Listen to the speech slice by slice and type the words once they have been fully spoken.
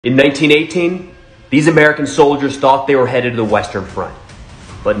In 1918, these American soldiers thought they were headed to the Western Front,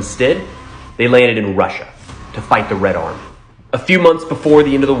 but instead, they landed in Russia to fight the Red Army. A few months before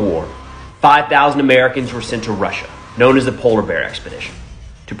the end of the war, 5,000 Americans were sent to Russia, known as the Polar Bear Expedition,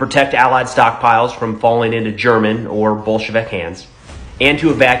 to protect Allied stockpiles from falling into German or Bolshevik hands, and to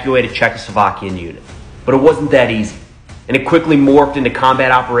evacuate a Czechoslovakian unit. But it wasn't that easy, and it quickly morphed into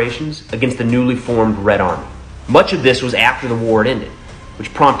combat operations against the newly formed Red Army. Much of this was after the war had ended,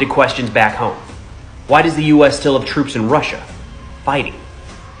 which prompted questions back home. Why does the U.S. still have troops in Russia, fighting?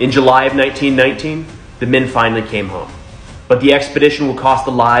 In July of 1919, the men finally came home, but the expedition will cost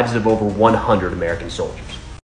the lives of over 100 American soldiers.